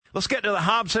Let's get to the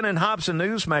Hobson and Hobson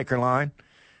Newsmaker line.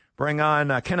 Bring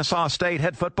on Kennesaw State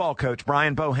head football coach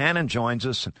Brian Bohannon joins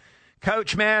us.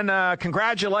 Coach, man,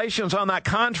 congratulations on that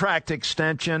contract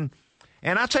extension.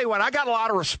 And I'll tell you what, I got a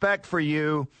lot of respect for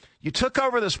you. You took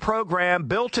over this program,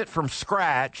 built it from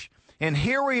scratch, and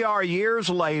here we are years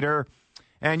later,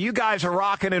 and you guys are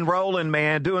rocking and rolling,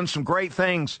 man, doing some great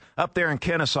things up there in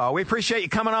Kennesaw. We appreciate you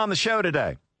coming on the show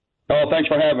today. Oh, thanks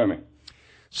for having me.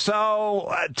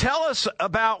 So tell us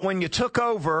about when you took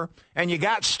over and you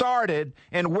got started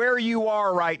and where you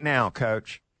are right now,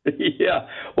 Coach. Yeah,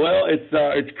 well,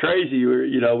 it's crazy.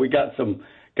 We got some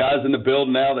guys in the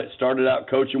building now that started out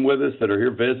coaching with us that are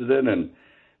here visiting, and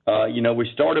we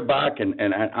started back, and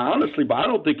honestly, I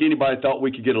don't think anybody thought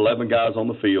we could get 11 guys on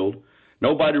the field.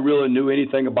 Nobody really knew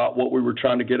anything about what we were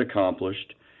trying to get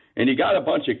accomplished, and you got a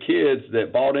bunch of kids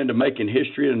that bought into making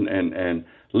history and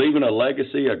leaving a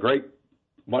legacy, a great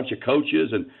bunch of coaches,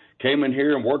 and came in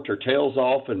here and worked their tails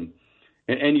off, and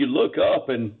you look up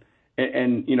and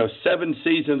 7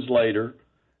 seasons later,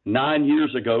 9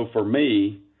 years ago for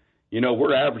me,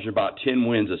 we're averaging about 10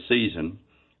 wins a season.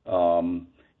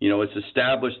 It's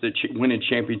established that winning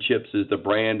championships is the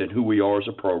brand and who we are as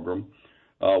a program.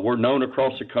 We're known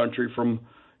across the country from,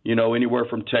 anywhere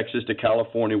from Texas to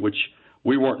California, which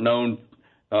we weren't known,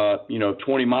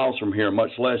 20 miles from here,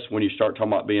 much less when you start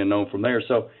talking about being known from there.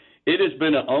 So it has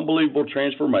been an unbelievable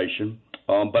transformation,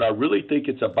 but I really think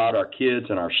it's about our kids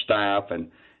and our staff and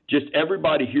just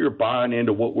everybody here buying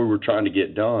into what we were trying to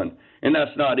get done. And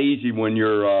that's not easy when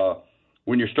you're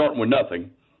starting with nothing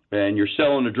and you're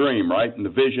selling a dream, right, and the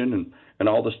vision and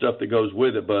all the stuff that goes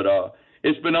with it. But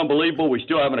it's been unbelievable. We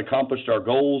still haven't accomplished our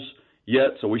goals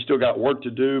yet, so we still got work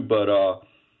to do. But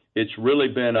it's really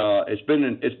been it's been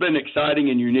an exciting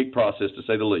and unique process, to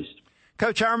say the least.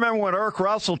 Coach, I remember when Irk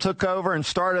Russell took over and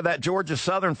started that Georgia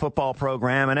Southern football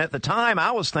program, and at the time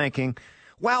I was thinking,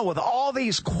 wow, with all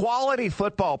these quality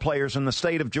football players in the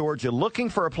state of Georgia looking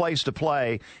for a place to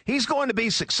play, he's going to be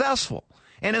successful.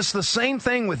 And it's the same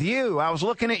thing with you. I was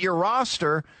looking at your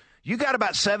roster. You got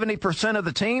about 70% of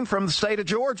the team from the state of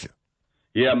Georgia.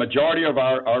 Yeah, majority of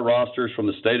our rosters from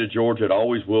the state of Georgia. It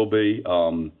always will be.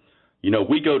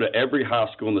 We go to every high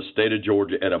school in the state of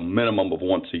Georgia at a minimum of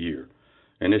once a year.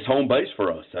 And it's home base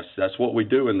for us. That's what we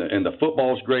do. And the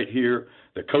football's great here.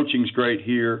 The coaching's great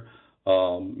here.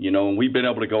 And we've been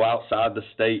able to go outside the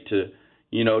state to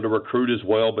recruit as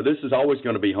well. But this is always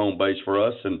going to be home base for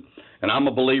us. And I'm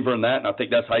a believer in that. And I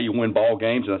think that's how you win ball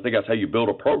games. And I think that's how you build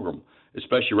a program,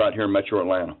 especially right here in Metro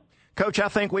Atlanta. Coach, I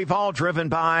think we've all driven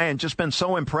by and just been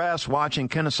so impressed watching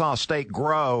Kennesaw State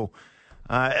grow.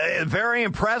 Very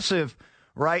impressive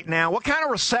right now. What kind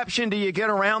of reception do you get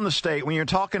around the state when you're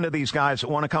talking to these guys that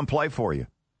want to come play for you?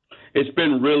 It's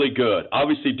been really good.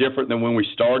 Obviously different than when we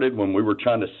started, when we were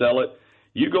trying to sell it.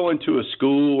 You go into a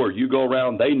school or you go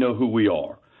around, they know who we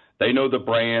are. They know the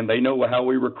brand. They know how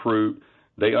we recruit.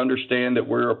 They understand that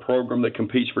we're a program that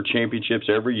competes for championships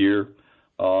every year.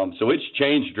 So it's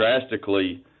changed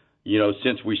drastically,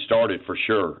 since we started for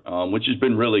sure, which has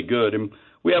been really good. And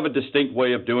we have a distinct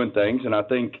way of doing things, and I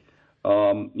think,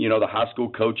 the high school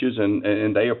coaches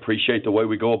and they appreciate the way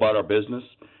we go about our business.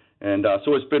 And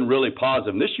so it's been really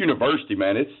positive. And this university,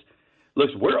 man,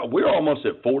 we're almost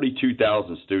at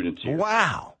 42,000 students here.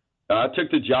 Wow. I took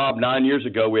the job 9 years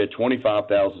ago. We had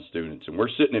 25,000 students, and we're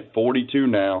sitting at 42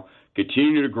 now,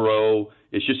 continue to grow.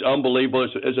 It's just unbelievable.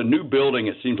 It's a new building,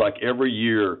 it seems like, every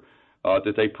year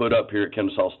that they put up here at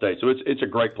Kennesaw State. So it's a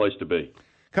great place to be.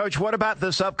 Coach, what about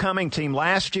this upcoming team?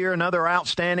 Last year, another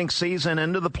outstanding season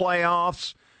into the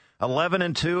playoffs,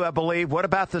 11-2, I believe. What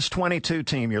about this 22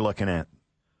 team you're looking at?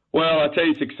 Well, I tell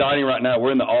you, it's exciting right now.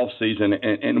 We're in the off season,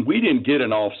 and we didn't get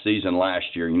an off season last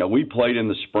year. We played in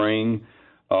the spring,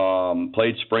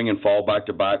 played spring and fall back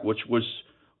to back, which was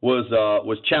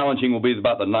challenging. Will be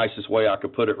about the nicest way I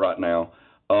could put it right now.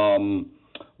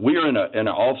 We are in an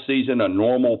off season, a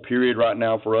normal period right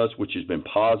now for us, which has been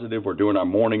positive. We're doing our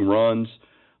morning runs,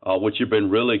 which have been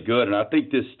really good. And I think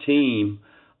this team,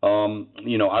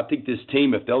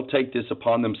 if they'll take this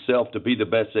upon themselves to be the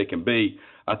best they can be,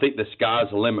 I think the sky's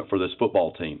the limit for this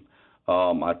football team.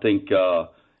 I think,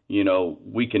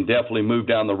 we can definitely move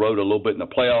down the road a little bit in the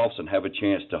playoffs and have a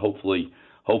chance to hopefully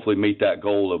meet that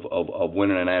goal of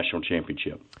winning a national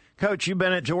championship. Coach, you've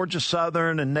been at Georgia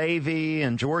Southern and Navy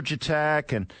and Georgia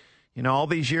Tech and, all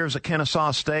these years at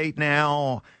Kennesaw State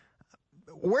now.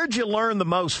 Where'd you learn the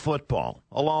most football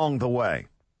along the way?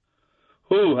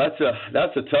 Ooh, that's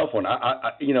a tough one.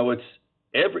 It's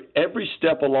every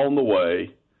step along the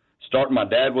way. My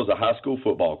dad was a high school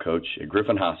football coach at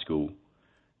Griffin High School.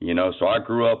 You know, so I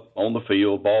grew up on the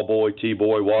field, ball boy,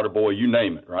 T-boy, water boy, you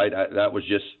name it, right? That was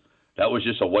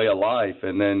just a way of life.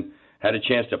 And then had a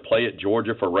chance to play at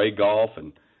Georgia for Ray Goff,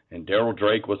 and Darryl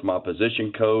Drake was my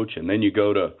position coach. And then you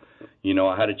go to, you know,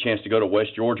 I had a chance to go to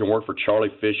West Georgia and work for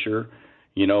Charlie Fisher,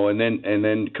 you know, and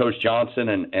then Coach Johnson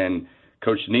and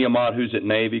Coach Niemot, who's at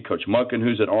Navy, Coach Munkin,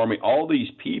 who's at Army. All these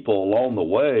people along the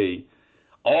way,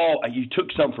 you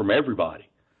took something from everybody.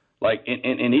 Like,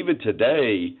 and even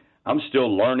today, I'm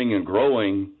still learning and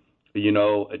growing, you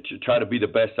know, to try to be the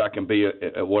best I can be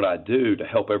at what I do to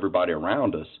help everybody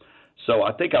around us. So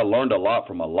I think I learned a lot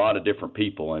from a lot of different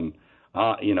people. And,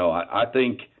 you know, I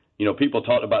think, you know, people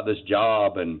talk about this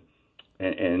job and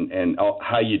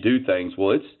how you do things.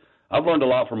 Well, I've learned a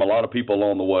lot from a lot of people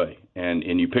along the way. And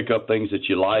you pick up things that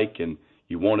you like and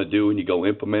you want to do and you go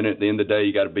implement it. At the end of the day,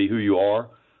 you got to be who you are.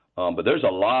 But there's a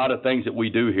lot of things that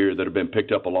we do here that have been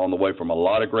picked up along the way from a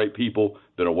lot of great people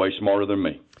that are way smarter than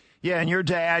me. Yeah, and your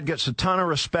dad gets a ton of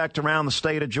respect around the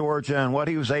state of Georgia and what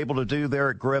he was able to do there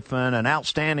at Griffin, an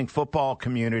outstanding football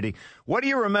community. What do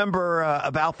you remember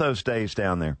about those days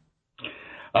down there?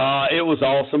 It was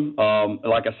awesome.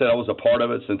 Like I said, I was a part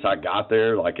of it since I got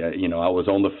there. Like, you know, I was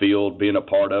on the field being a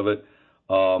part of it.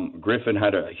 Griffin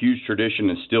had a huge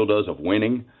tradition and still does of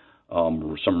winning.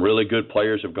 Some really good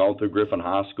players have gone through Griffin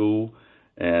High School,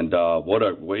 and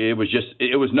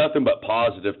it was nothing but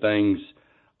positive things.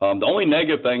 The only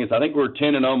negative thing is I think we were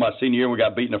 10-0 my senior year, and we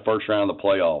got beaten in the first round of the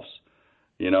playoffs.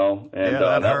 You know, and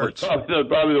that hurts. was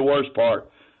probably the worst part.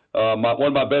 One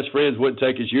of my best friends wouldn't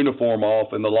take his uniform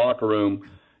off in the locker room.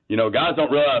 You know, guys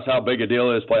don't realize how big a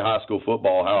deal it is to play high school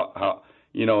football. How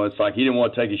you know, it's like he didn't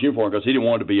want to take his uniform because he didn't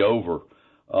want it to be over.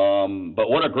 But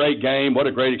what a great game, what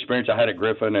a great experience I had at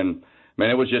Griffin, and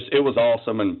man, it was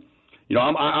awesome. And you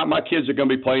know, my kids are going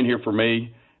to be playing here for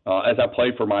me as I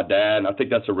played for my dad, and I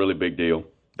think that's a really big deal.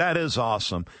 That is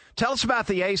awesome. Tell us about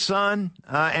the ASUN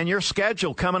and your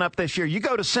schedule coming up this year. You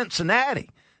go to Cincinnati,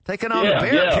 taking on the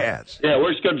Bearcats. Yeah,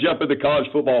 we're just going to jump into college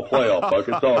football playoff, folks.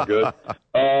 It's all good.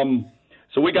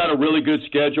 So we got a really good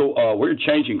schedule. We're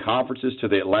changing conferences to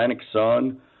the Atlantic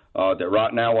Sun. That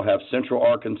right now will have Central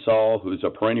Arkansas, who's a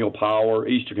perennial power,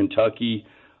 Eastern Kentucky,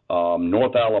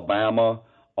 North Alabama,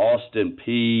 Austin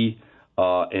Peay,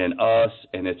 and us,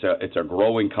 and it's a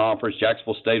growing conference.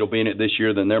 Jacksonville State will be in it this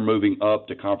year. Then they're moving up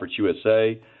to Conference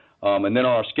USA. And then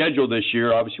on our schedule this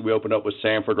year, obviously we opened up with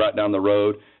Sanford right down the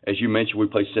road. As you mentioned, we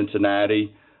play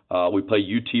Cincinnati. We play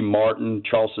UT Martin,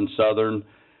 Charleston Southern.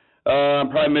 I'm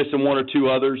probably missing one or two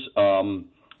others.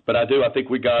 But I think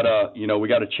we got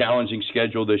a challenging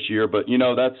schedule this year. But you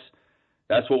know,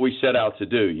 that's what we set out to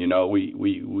do. You know,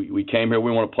 we came here.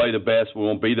 We want to play the best. We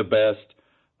want to be the best.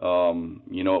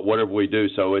 You know, whatever we do.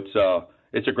 So it's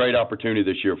a great opportunity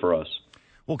this year for us.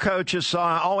 Well, Coach, it's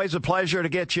always a pleasure to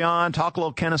get you on, talk a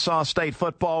little Kennesaw State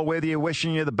football with you,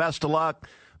 wishing you the best of luck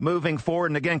moving forward.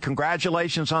 And, again,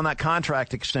 congratulations on that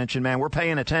contract extension, man. We're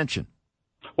paying attention.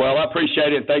 Well, I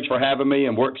appreciate it. Thanks for having me,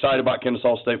 and we're excited about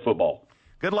Kennesaw State football.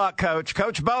 Good luck, Coach.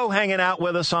 Coach Bo hanging out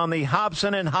with us on the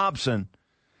Hobson and Hobson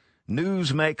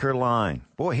Newsmaker line.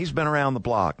 Boy, he's been around the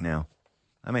block now.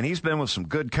 I mean, he's been with some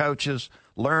good coaches,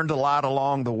 learned a lot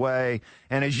along the way.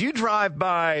 And as you drive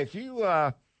by, if you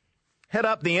head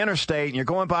up the interstate and you're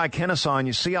going by Kennesaw and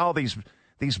you see all these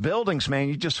buildings, man,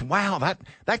 you just, wow,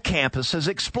 that campus has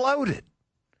exploded.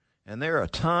 And there are a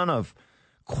ton of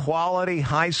quality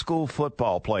high school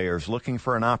football players looking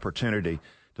for an opportunity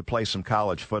to play some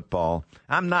college football.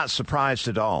 I'm not surprised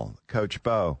at all. Coach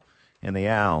Bo and the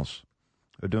Owls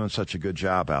are doing such a good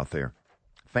job out there.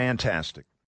 Fantastic.